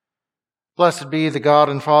Blessed be the God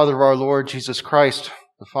and Father of our Lord Jesus Christ,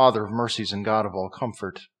 the Father of mercies and God of all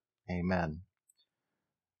comfort. Amen.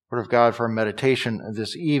 The Word of God for our meditation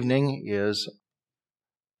this evening is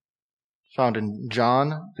found in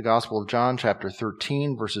John, the Gospel of John, chapter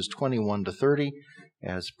 13, verses 21 to 30,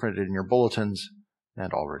 as printed in your bulletins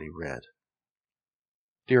and already read.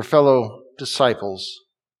 Dear fellow disciples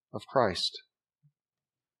of Christ,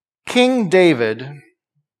 King David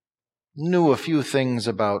knew a few things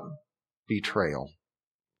about betrayal.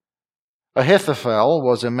 Ahithophel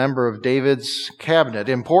was a member of David's cabinet,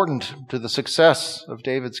 important to the success of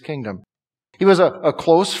David's kingdom. He was a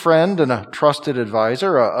close friend and a trusted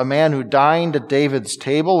advisor, a man who dined at David's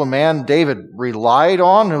table, a man David relied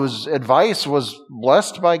on, whose advice was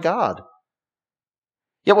blessed by God.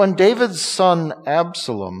 Yet when David's son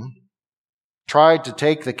Absalom tried to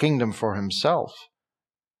take the kingdom for himself,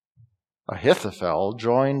 Ahithophel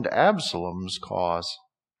joined Absalom's cause.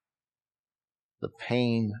 The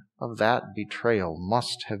pain of that betrayal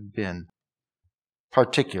must have been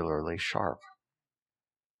particularly sharp.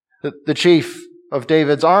 The chief of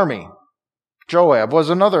David's army, Joab, was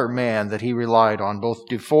another man that he relied on both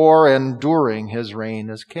before and during his reign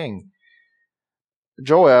as king.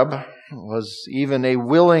 Joab was even a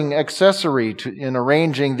willing accessory in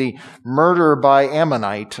arranging the murder by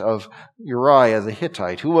Ammonite of Uriah the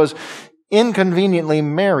Hittite, who was inconveniently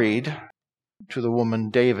married to the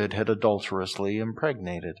woman David had adulterously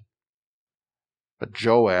impregnated. But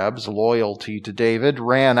Joab's loyalty to David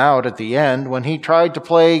ran out at the end when he tried to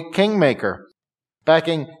play kingmaker,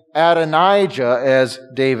 backing Adonijah as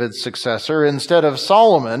David's successor instead of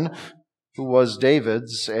Solomon, who was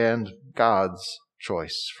David's and God's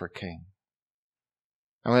choice for king.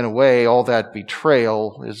 Now, in a way, all that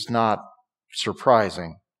betrayal is not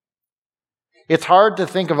surprising. It's hard to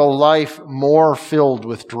think of a life more filled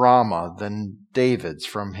with drama than David's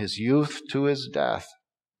from his youth to his death.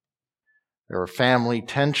 There are family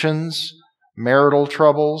tensions, marital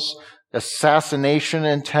troubles, assassination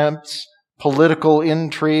attempts, political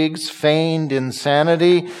intrigues, feigned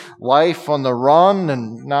insanity, life on the run,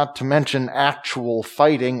 and not to mention actual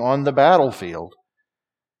fighting on the battlefield.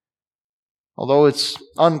 Although it's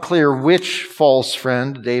unclear which false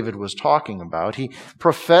friend David was talking about, he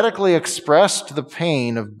prophetically expressed the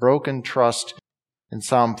pain of broken trust in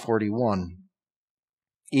Psalm 41.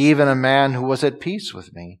 Even a man who was at peace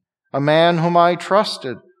with me, a man whom I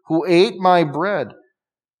trusted, who ate my bread,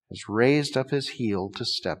 has raised up his heel to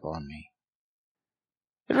step on me.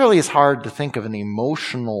 It really is hard to think of an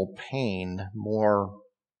emotional pain more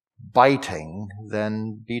biting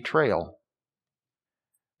than betrayal.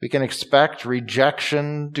 We can expect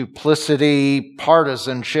rejection, duplicity,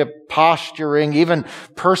 partisanship, posturing, even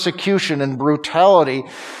persecution and brutality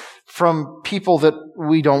from people that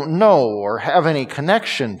we don't know or have any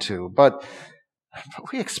connection to. But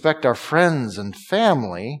we expect our friends and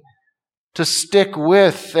family to stick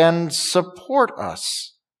with and support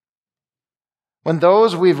us. When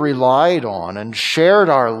those we've relied on and shared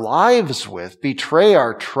our lives with betray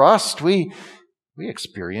our trust, we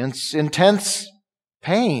experience intense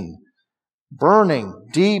pain, burning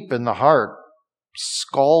deep in the heart,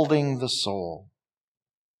 scalding the soul.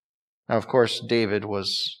 Now, of course, David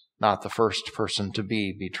was not the first person to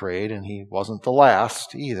be betrayed, and he wasn't the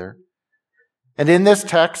last either. And in this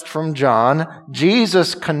text from John,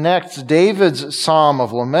 Jesus connects David's psalm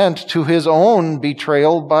of lament to his own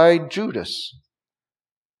betrayal by Judas.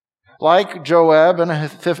 Like Joab and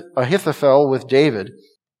Ahithophel with David,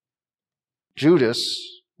 Judas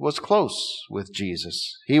was close with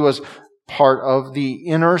Jesus. He was part of the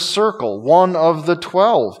inner circle, one of the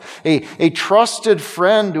 12, a trusted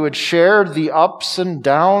friend who had shared the ups and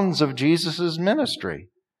downs of Jesus' ministry.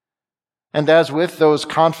 And as with those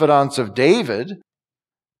confidants of David,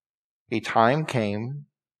 a time came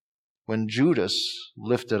when Judas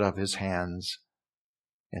lifted up his hands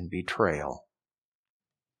in betrayal.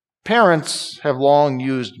 Parents have long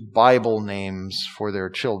used Bible names for their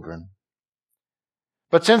children.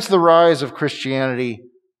 But since the rise of Christianity,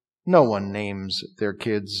 no one names their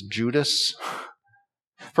kids Judas,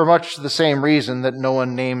 for much the same reason that no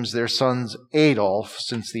one names their sons Adolf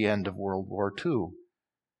since the end of World War II.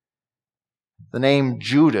 The name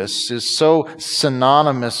Judas is so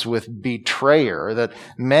synonymous with betrayer that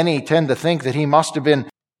many tend to think that he must have been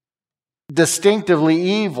distinctively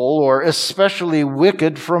evil or especially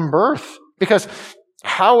wicked from birth. Because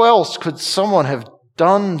how else could someone have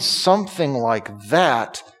done something like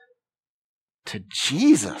that to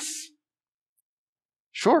Jesus?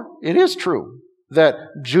 Sure, it is true that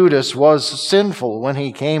Judas was sinful when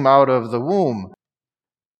he came out of the womb.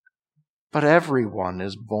 But everyone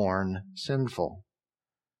is born sinful.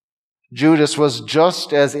 Judas was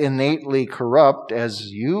just as innately corrupt as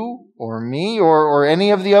you or me or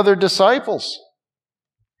any of the other disciples.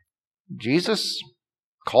 Jesus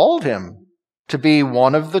called him to be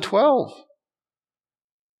one of the 12.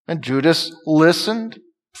 And Judas listened,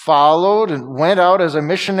 followed, and went out as a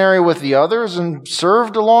missionary with the others and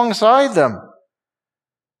served alongside them.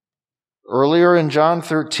 Earlier in John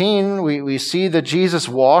 13, we see that Jesus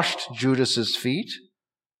washed Judas's feet.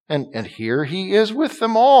 And here he is with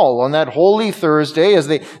them all on that Holy Thursday as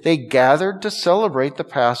they gathered to celebrate the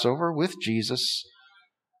Passover with Jesus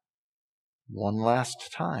one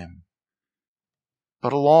last time.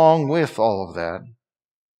 But along with all of that,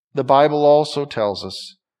 the Bible also tells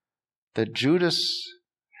us that Judas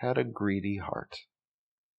had a greedy heart.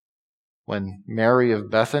 When Mary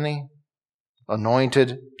of Bethany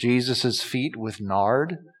anointed Jesus' feet with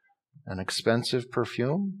nard, an expensive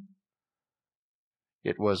perfume,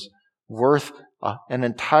 it was worth an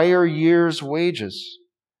entire year's wages.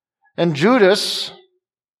 And Judas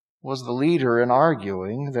was the leader in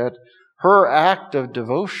arguing that her act of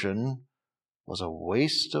devotion was a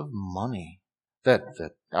waste of money.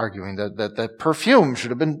 Arguing that perfume should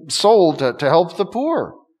have been sold to help the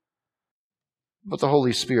poor. But the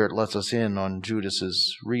Holy Spirit lets us in on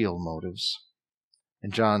Judas's real motives. In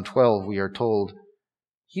John 12, we are told,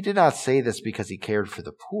 he did not say this because he cared for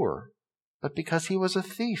the poor, but because he was a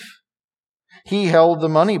thief. He held the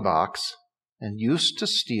money box and used to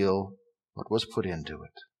steal what was put into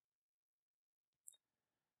it.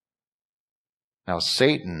 Now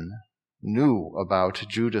Satan knew about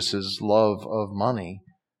Judas's love of money,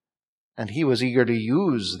 and he was eager to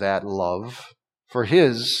use that love for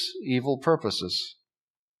his evil purposes.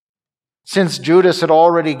 Since Judas had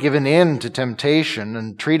already given in to temptation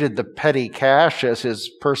and treated the petty cash as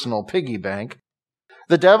his personal piggy bank,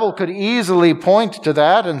 the devil could easily point to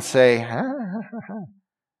that and say,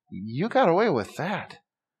 you got away with that,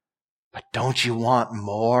 but don't you want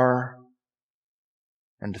more?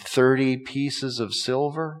 And 30 pieces of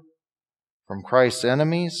silver from Christ's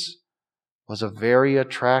enemies was a very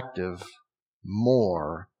attractive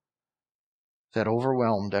more that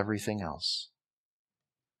overwhelmed everything else.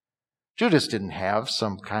 Judas didn't have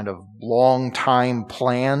some kind of long-time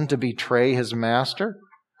plan to betray his master,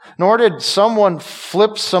 nor did someone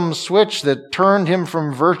flip some switch that turned him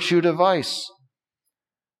from virtue to vice.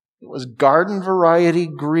 It was garden-variety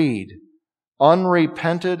greed,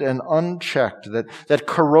 unrepented and unchecked, that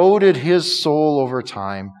corroded his soul over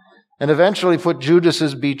time and eventually put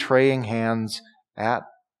Judas's betraying hands at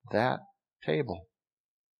that table.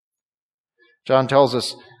 John tells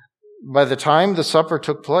us, by the time the supper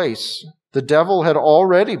took place, the devil had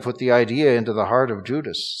already put the idea into the heart of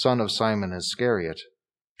Judas, son of Simon Iscariot,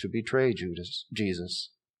 to betray Jesus.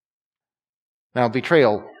 Now,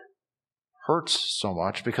 betrayal hurts so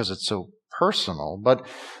much because it's so personal, but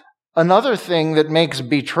another thing that makes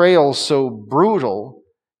betrayal so brutal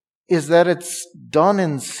is that it's done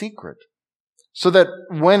in secret, so that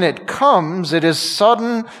when it comes, it is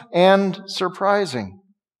sudden and surprising.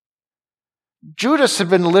 Judas had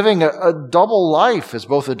been living a double life as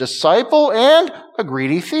both a disciple and a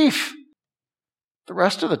greedy thief. The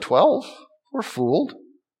rest of the 12 were fooled.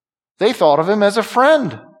 They thought of him as a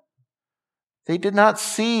friend. They did not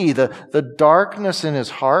see the darkness in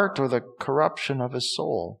his heart or the corruption of his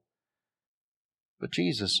soul. But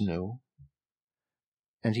Jesus knew.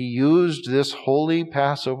 And he used this holy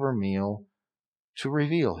Passover meal to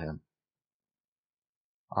reveal him.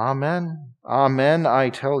 Amen, amen,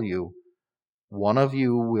 I tell you, one of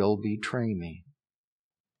you will betray me.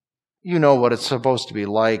 You know what it's supposed to be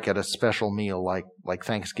like at a special meal like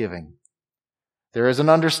Thanksgiving. There is an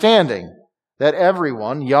understanding that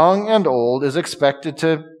everyone, young and old, is expected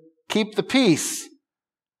to keep the peace.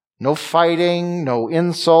 No fighting, no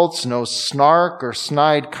insults, no snark or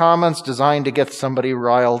snide comments designed to get somebody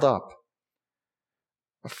riled up.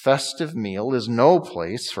 A festive meal is no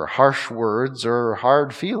place for harsh words or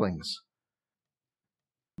hard feelings.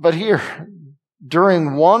 But here,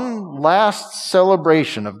 during one last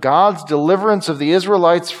celebration of God's deliverance of the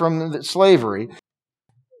Israelites from slavery,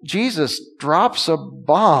 Jesus drops a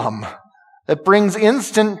bomb that brings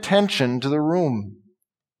instant tension to the room.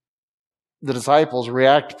 The disciples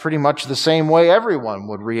react pretty much the same way everyone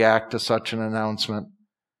would react to such an announcement.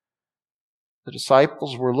 The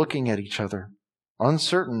disciples were looking at each other,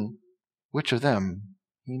 uncertain which of them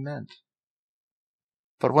he meant.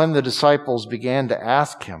 But when the disciples began to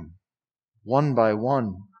ask him, one by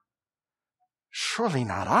one, "Surely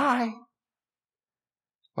not I?"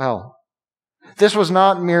 Well, this was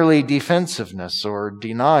not merely defensiveness or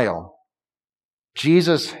denial.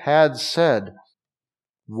 Jesus had said,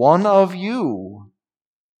 "One of you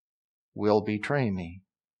will betray me.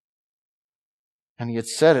 And he had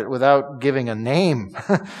said it without giving a name.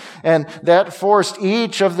 And that forced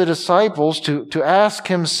each of the disciples to ask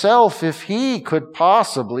himself if he could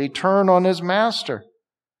possibly turn on his master.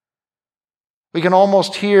 We can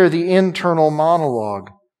almost hear the internal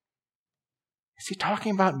monologue. Is he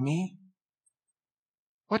talking about me?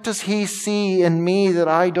 What does he see in me that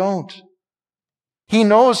I don't? He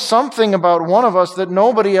knows something about one of us that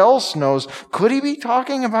nobody else knows. Could he be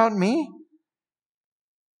talking about me?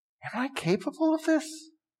 Am I capable of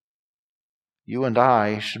this? You and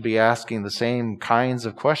I should be asking the same kinds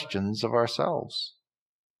of questions of ourselves.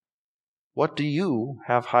 What do you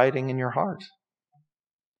have hiding in your heart?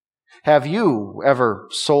 Have you ever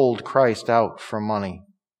sold Christ out for money,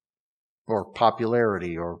 or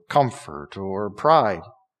popularity, or comfort, or pride?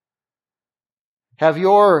 Have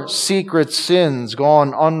your secret sins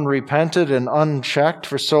gone unrepented and unchecked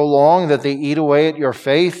for so long that they eat away at your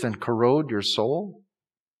faith and corrode your soul?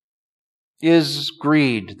 Is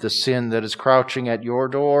greed the sin that is crouching at your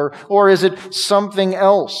door, or is it something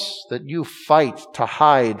else that you fight to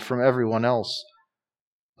hide from everyone else,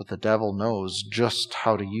 but the devil knows just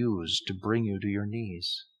how to use to bring you to your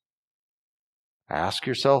knees? Ask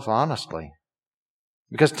yourself honestly,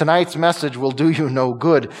 because tonight's message will do you no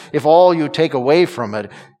good if all you take away from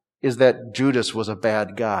it is that Judas was a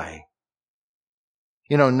bad guy.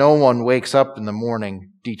 You know, no one wakes up in the morning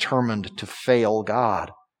determined to fail God.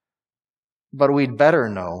 But we'd better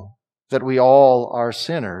know that we all are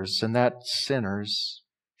sinners and that sinners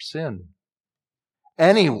sin.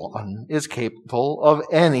 Anyone is capable of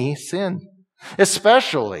any sin,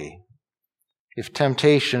 especially if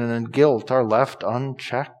temptation and guilt are left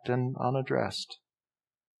unchecked and unaddressed.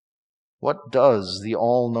 What does the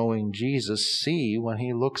all-knowing Jesus see when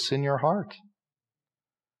he looks in your heart?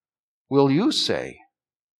 Will you say,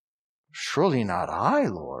 "Surely not I,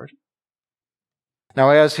 Lord"? Now,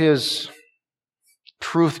 as his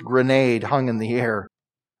truth grenade hung in the air,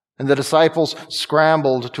 and the disciples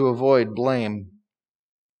scrambled to avoid blame,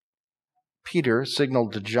 Peter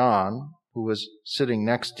signaled to John, who was sitting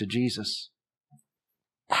next to Jesus,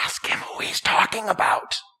 "Ask him who he's talking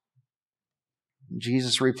about."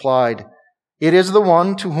 Jesus replied, "It is the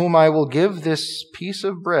one to whom I will give this piece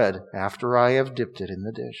of bread after I have dipped it in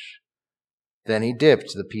the dish." Then he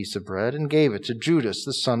dipped the piece of bread and gave it to Judas,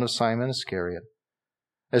 the son of Simon Iscariot.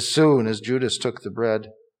 As soon as Judas took the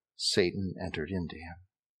bread, Satan entered into him.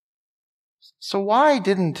 So why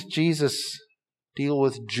didn't Jesus deal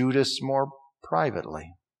with Judas more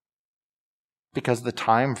privately? Because the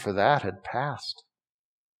time for that had passed.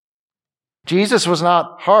 Jesus was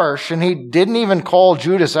not harsh, and he didn't even call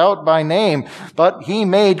Judas out by name, but he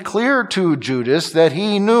made clear to Judas that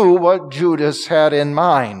he knew what Judas had in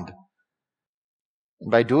mind. And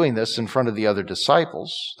by doing this in front of the other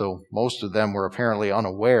disciples, though most of them were apparently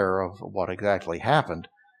unaware of what exactly happened,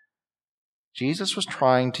 Jesus was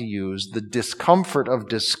trying to use the discomfort of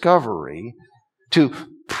discovery to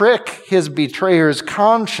prick his betrayer's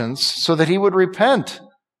conscience so that he would repent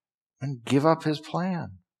and give up his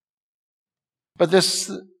plan. But this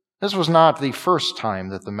was not the first time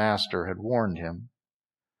that the Master had warned him.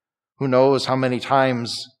 Who knows how many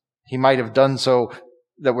times he might have done so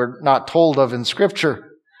that we're not told of in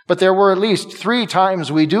Scripture. But there were at least 3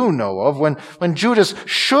 times we do know of when Judas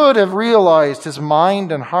should have realized his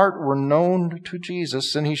mind and heart were known to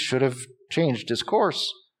Jesus, and he should have changed his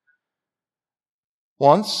course.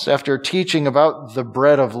 Once, after teaching about the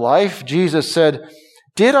bread of life, Jesus said,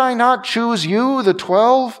 "Did I not choose you, the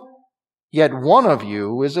 12? Yet one of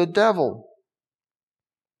you is a devil."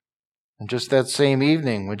 And just that same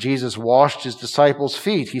evening, when Jesus washed his disciples'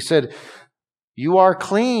 feet, he said, "You are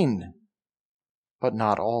clean, but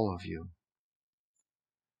not all of you."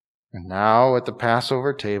 And now at the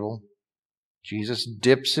Passover table, Jesus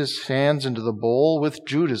dips his hands into the bowl with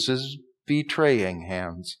Judas's betraying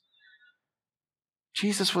hands.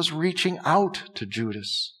 Jesus was reaching out to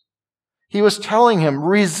Judas. He was telling him,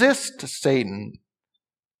 resist Satan.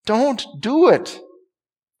 Don't do it.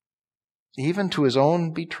 Even to his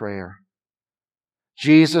own betrayer.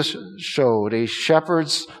 Jesus showed a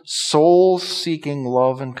shepherd's soul-seeking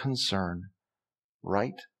love and concern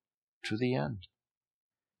right to the end.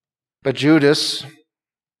 But Judas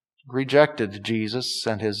rejected Jesus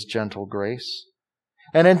and his gentle grace,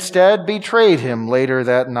 and instead betrayed him later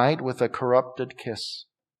that night with a corrupted kiss.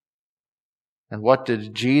 And what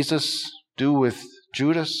did Jesus do with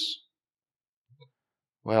Judas?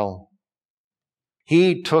 Well,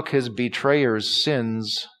 he took his betrayer's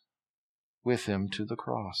sins with him to the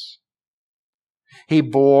cross. He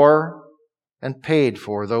bore and paid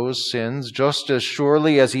for those sins just as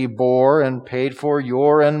surely as he bore and paid for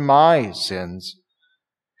your and my sins.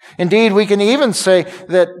 Indeed, we can even say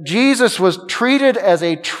that Jesus was treated as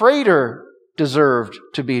a traitor deserved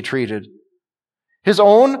to be treated. His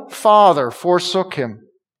own Father forsook him,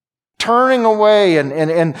 turning away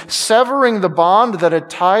and severing the bond that had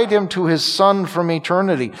tied him to his Son from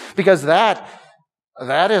eternity, because that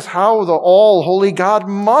is how the all-holy God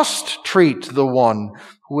must treat the one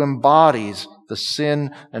who embodies the sin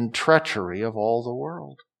and treachery of all the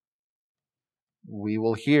world. We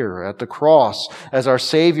will hear at the cross as our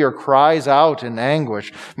Savior cries out in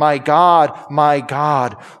anguish, my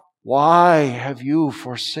God, why have you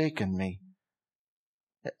forsaken me?"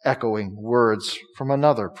 Echoing words from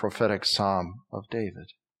another prophetic psalm of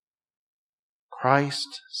David.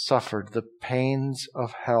 Christ suffered the pains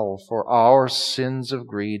of hell for our sins of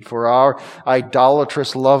greed, for our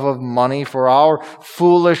idolatrous love of money, for our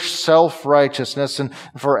foolish self-righteousness, and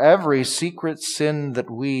for every secret sin that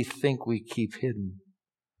we think we keep hidden.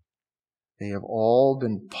 They have all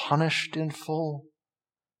been punished in full,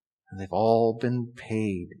 and they've all been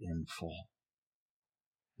paid in full.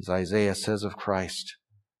 As Isaiah says of Christ,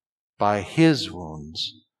 by his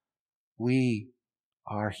wounds we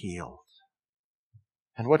are healed.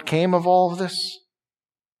 And what came of all of this?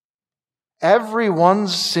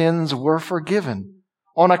 Everyone's sins were forgiven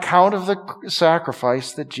on account of the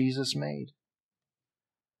sacrifice that Jesus made.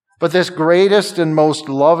 But this greatest and most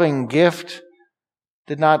loving gift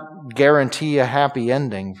did not guarantee a happy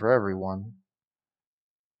ending for everyone.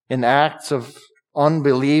 In acts of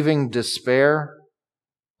unbelieving despair,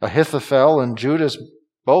 Ahithophel and Judas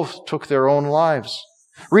both took their own lives,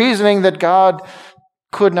 reasoning that God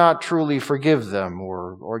could not truly forgive them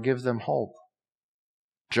or give them hope.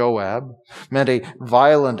 Joab met a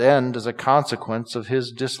violent end as a consequence of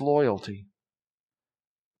his disloyalty.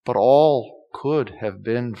 But all could have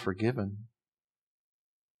been forgiven.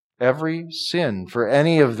 Every sin for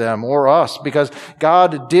any of them or us, because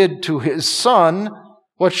God did to his Son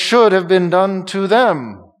what should have been done to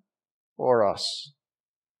them or us.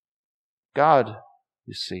 God,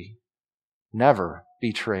 you see, never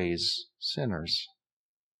betrays sinners.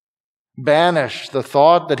 Banish the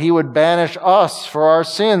thought that he would banish us for our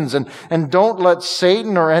sins, and don't let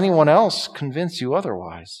Satan or anyone else convince you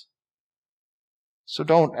otherwise. So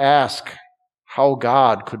don't ask how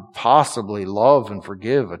God could possibly love and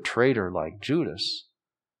forgive a traitor like Judas.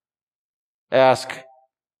 Ask,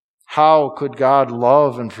 how could God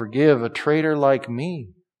love and forgive a traitor like me?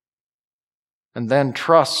 And then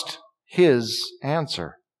trust his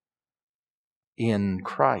answer. In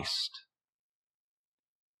Christ.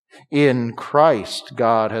 In Christ,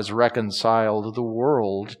 God has reconciled the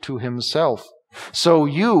world to himself. So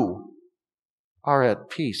you are at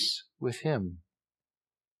peace with him.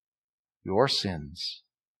 Your sins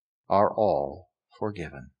are all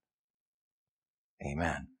forgiven.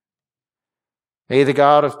 Amen. May the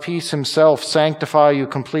God of peace himself sanctify you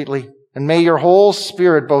completely, and may your whole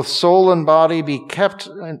spirit, both soul and body, be kept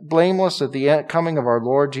blameless at the coming of our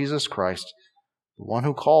Lord Jesus Christ. The one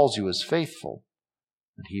who calls you is faithful,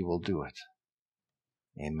 and he will do it.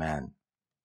 Amen.